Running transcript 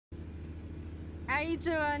How you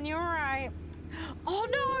doing? You alright? Oh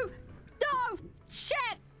no! No! Shit!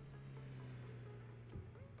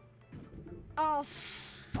 Oh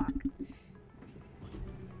fuck.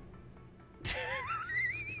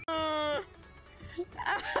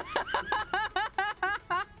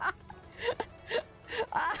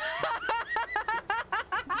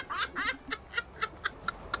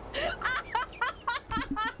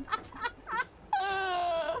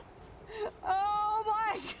 Oh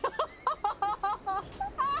my god!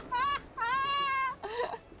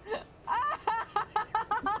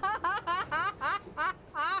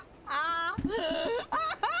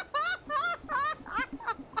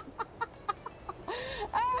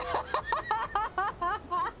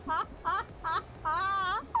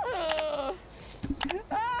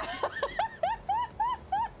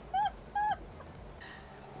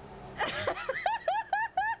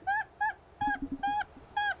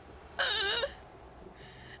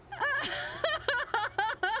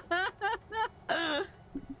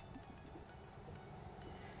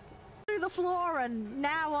 Through the floor, and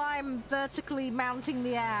now I'm vertically mounting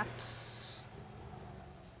the air.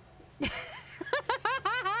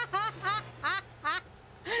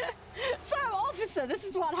 So, officer, this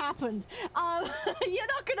is what happened. You're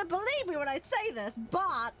not gonna believe me when I say this,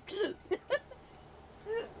 but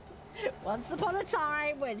once upon a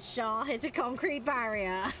time when Shaw hit a concrete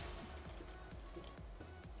barrier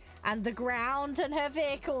and the ground and her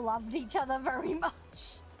vehicle loved each other very much.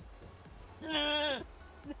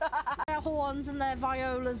 Their horns and their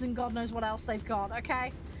violas and God knows what else they've got,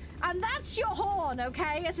 okay? And that's your horn,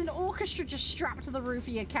 okay? As an orchestra just strapped to the roof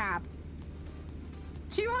of your cab.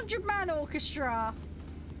 200-man orchestra.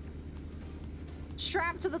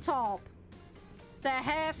 Strapped to the top. Their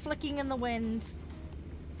hair flicking in the wind.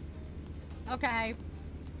 Okay.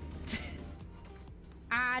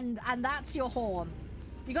 and that's your horn.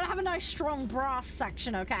 You gotta have a nice strong brass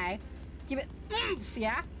section, okay? Give it oomph,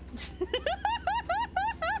 yeah?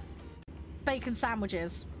 Bacon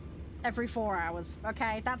sandwiches. Every 4 hours,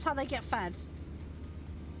 okay? That's how they get fed.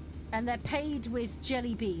 And they're paid with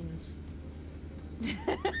jelly beans.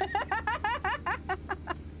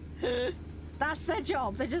 That's their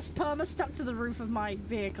job. They're just perma stuck to the roof of my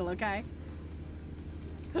vehicle, okay?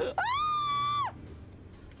 Ah!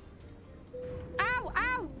 Ow,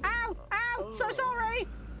 ow, ow, ow! So sorry!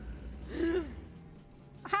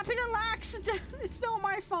 Happy little accident. It's not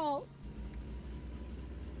my fault.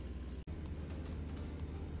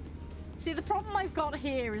 See, the problem I've got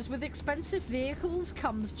here is with expensive vehicles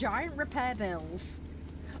comes giant repair bills.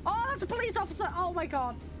 Oh, that's a police officer! Oh my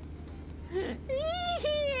god.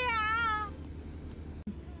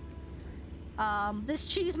 This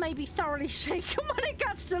cheese may be thoroughly shaken when it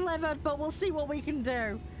gets delivered, but we'll see what we can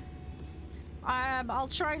do. I'll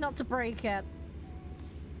try not to break it.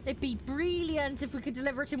 It'd be brilliant if we could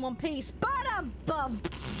deliver it in one piece, but I'm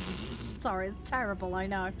bumped. Sorry, it's terrible, I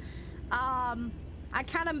know. I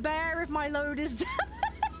can't bear if my load is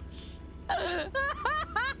damaged.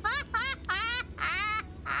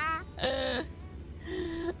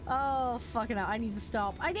 Oh, fucking hell. I need to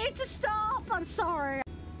stop. I need to stop! I'm sorry.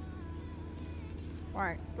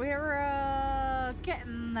 Right, we're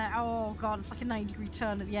getting there. Oh god, it's like a 90-degree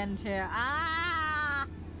turn at the end here. Ah!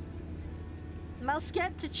 Must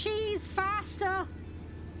get to cheese faster.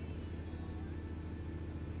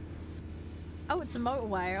 Oh, it's a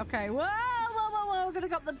motorway. Okay. Whoa, whoa, whoa, whoa. We're gonna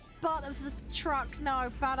go up the butt of the truck. No,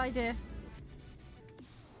 bad idea.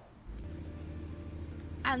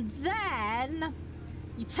 And then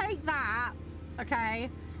you take that, okay,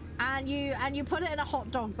 and you put it in a hot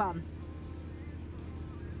dog bun.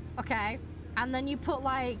 Okay, and then you put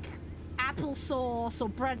like applesauce or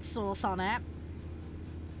bread sauce on it,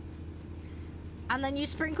 and then you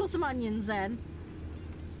sprinkle some onions in,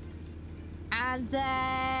 and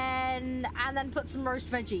then put some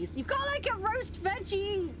roast veggies. You've got like a roast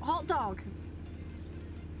veggie hot dog.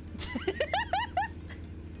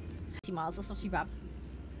 20 miles, that's not too bad.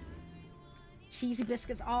 Cheesy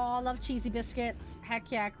biscuits. Oh, I love cheesy biscuits.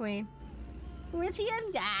 Heck yeah, queen. With the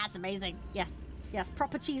end. Ah, it's amazing. Yes. Yes,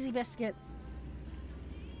 proper cheesy biscuits.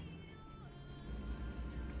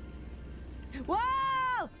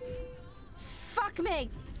 Whoa! Fuck me.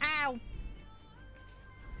 Ow.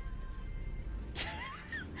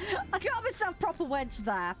 I got myself proper wedged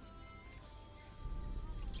there.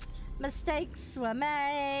 Mistakes were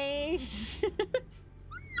made.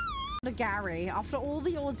 A Gary. After all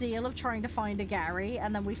the ordeal of trying to find a Gary,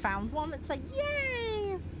 and then we found one, it's like,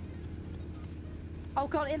 yay! Oh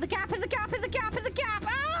god, in the gap, in the gap, in the gap, in the gap!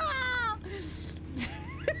 Ah!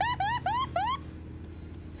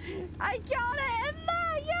 I got it in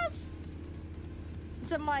there, yes!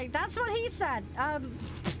 lights. I'm like, that's what he said.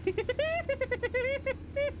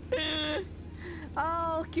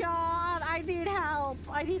 Oh God, I need help.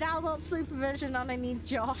 I need adult supervision and I need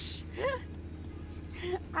Josh.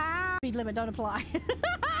 Ah. Speed limit don't apply.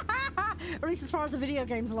 Or at least as far as the video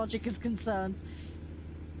game's logic is concerned.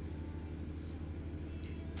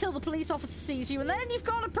 Till the police officer sees you and then you've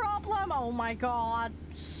got a problem. Oh my God.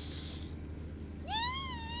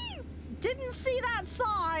 Didn't see that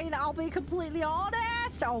sign, I'll be completely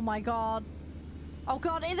honest. Oh my God. Oh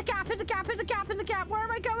God, in the gap, in the gap, in the gap, in the gap. Where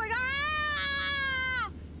am I going?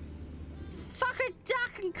 Ah! Fucking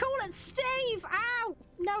duck and call it Steve. Ow.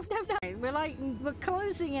 No, no, no. We're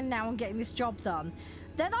closing in now and getting this job done.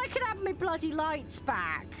 Then I can have my bloody lights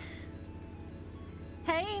back.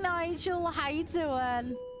 Hey Nigel, how you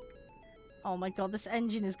doing? Oh my God, this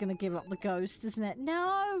engine is gonna give up the ghost, isn't it?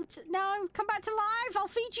 No, no, come back to life. I'll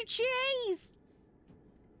feed you cheese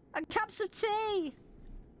and cups of tea.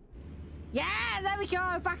 Yeah, there we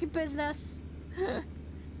go. Back in business.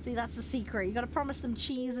 See, that's the secret. You gotta promise them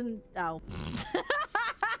cheese and oh.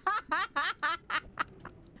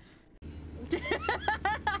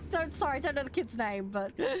 Sorry, I don't know the kid's name,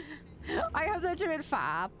 but I hope they're doing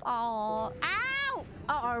fab. Oh, ow!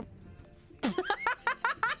 Uh-oh.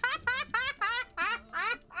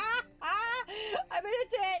 I'm in a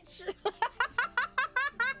ditch.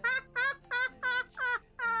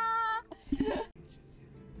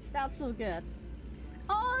 That's so good.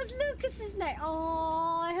 Oh, it's Lucas's name.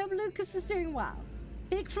 Oh, I hope Lucas is doing well.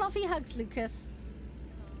 Big fluffy hugs, Lucas.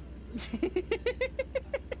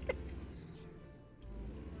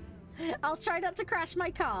 I'll try not to crash my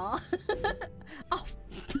car. Oh.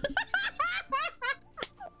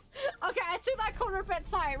 Okay, I took that corner a bit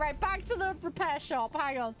tight. Right, back to the repair shop.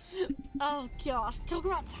 Hang on. Oh, gosh. Talk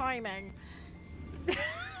about timing.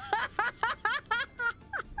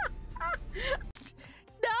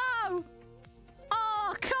 No!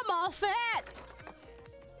 Oh, come off it!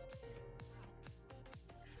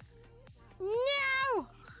 No!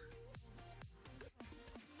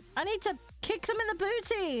 I need to kick them in the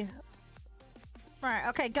booty. Right,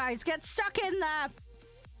 okay, guys, get stuck in there.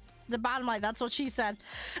 The bottom light, that's what she said.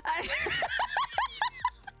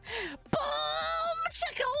 Boom!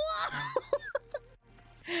 Chicka!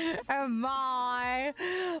 Oh my!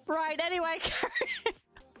 Right, anyway,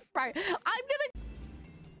 right, I'm gonna.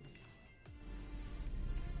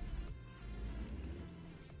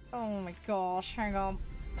 Oh my gosh, hang on.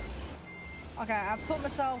 Okay, I've put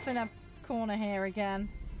myself in a corner here again.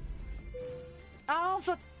 Oh,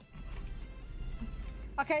 for.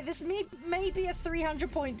 Okay, this may be a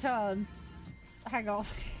 300-point turn. Hang on.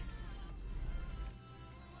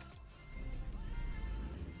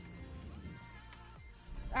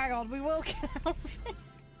 Hang on, we will get out of it.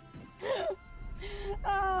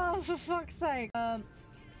 Oh, for fuck's sake. Yeah,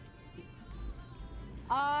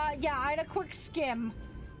 I had a quick skim.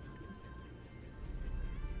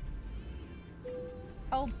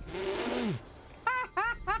 Oh.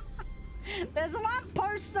 There's a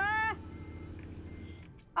lamppost there.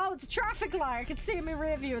 Oh, it's a traffic light. I can see in my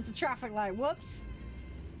rear view. It's a traffic light. Whoops.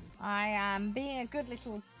 I am being a good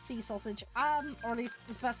little sea sausage. Or at least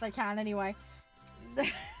as best I can anyway.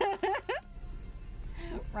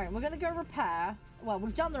 Right, we're gonna go repair. Well,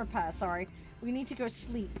 we've done the repair, sorry. We need to go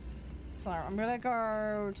sleep. So I'm gonna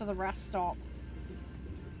go to the rest stop.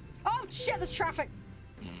 Oh, shit, there's traffic.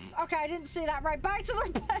 Okay, I didn't see that. Right, back to the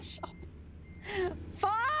repair shop.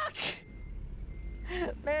 Fuck!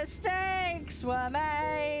 Mistakes were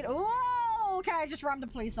made. Whoa! Okay, I just rammed a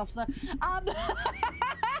police officer.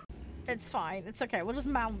 It's fine. It's okay. We'll just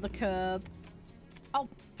mount the curb. Oh,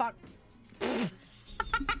 fuck.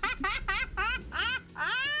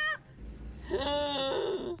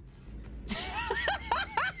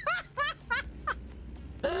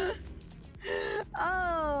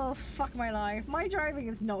 Oh, fuck my life. My driving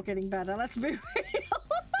is not getting better. Let's be real.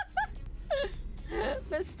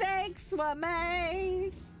 Mistakes were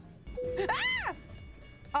made. Ah!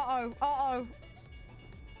 Uh-oh.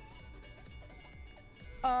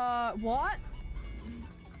 Uh-oh. What?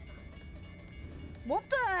 What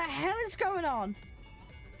the hell is going on?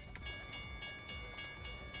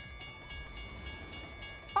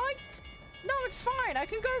 No, it's fine. I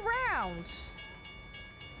can go round.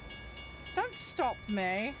 Don't stop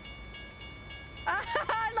me.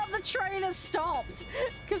 I love the train has stopped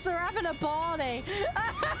because they're having a party.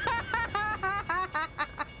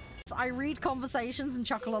 I read conversations and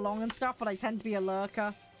chuckle along and stuff, but I tend to be a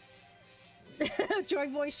lurker.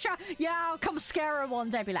 Join voice chat. Yeah, I'll come scare her one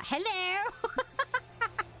day. Be like, hello.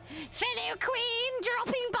 Fellow queen,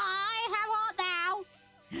 dropping by. How art thou?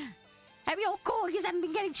 Have your corgis haven't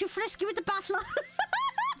been getting too frisky with the butler?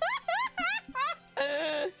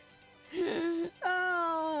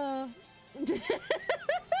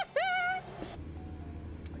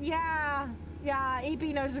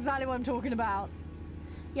 GB knows exactly what I'm talking about.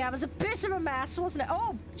 Yeah, it was a bit of a mess, wasn't it?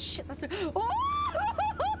 Oh, shit, that's oh!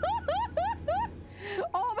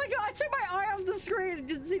 Oh my god, I took my eye off the screen and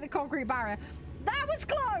didn't see the concrete barrier. That was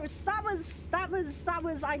close! That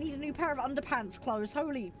was, I need a new pair of underpants close.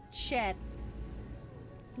 Holy shit.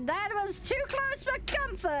 That was too close for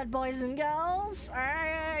comfort, boys and girls.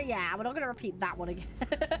 Yeah, we're not gonna repeat that one again.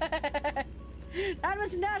 That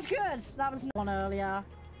was not good. That was one earlier.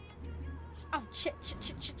 Oh, shit.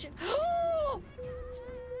 Oh!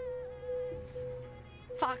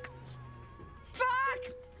 Fuck. Fuck!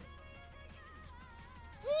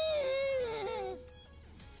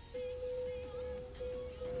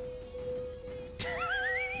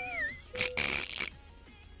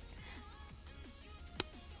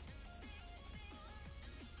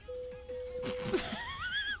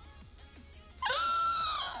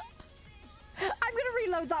 I'm gonna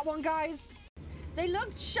reload that one, guys. They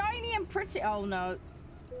looked shiny and pretty. Oh no.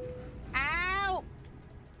 Ow!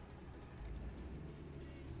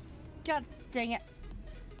 God dang it.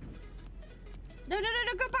 No,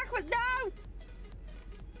 go backwards. No!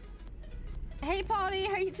 Hey, party,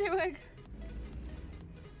 how you doing?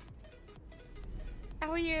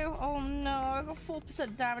 How are you? Oh no, I got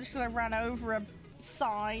 4% damage because I ran over a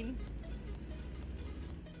sign.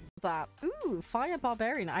 That. Ooh, fire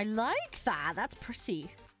barbarian. I like that. That's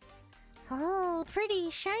pretty. Oh, pretty,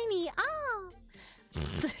 shiny. Oh.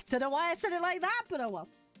 Don't know why I said it like that, but oh well.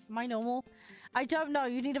 Am I normal? I don't know.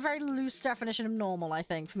 You need a very loose definition of normal, I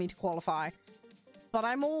think, for me to qualify. But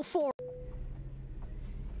I'm all for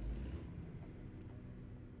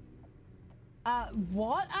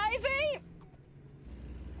what, Ivy?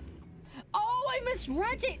 Oh, I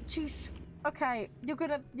misread it to... Okay, you're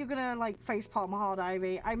gonna, like, facepalm hard,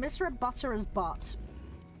 Ivy. I misread butter as butt.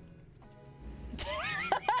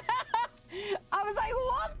 I was like,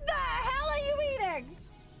 what the hell are you eating?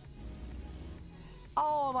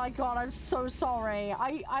 Oh my god, I'm so sorry.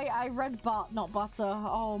 I read butt, not butter.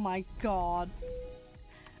 Oh my god.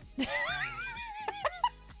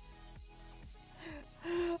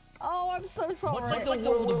 Oh, I'm so sorry. What's like the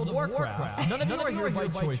World of Warcraft? None of you are here by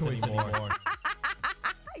choice anymore.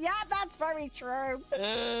 Yeah, that's very true.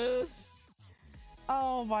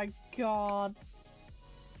 Oh my god.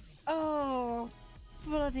 Oh,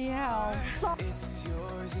 bloody hell. So it's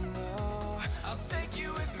yours and I'll take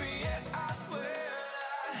you with me.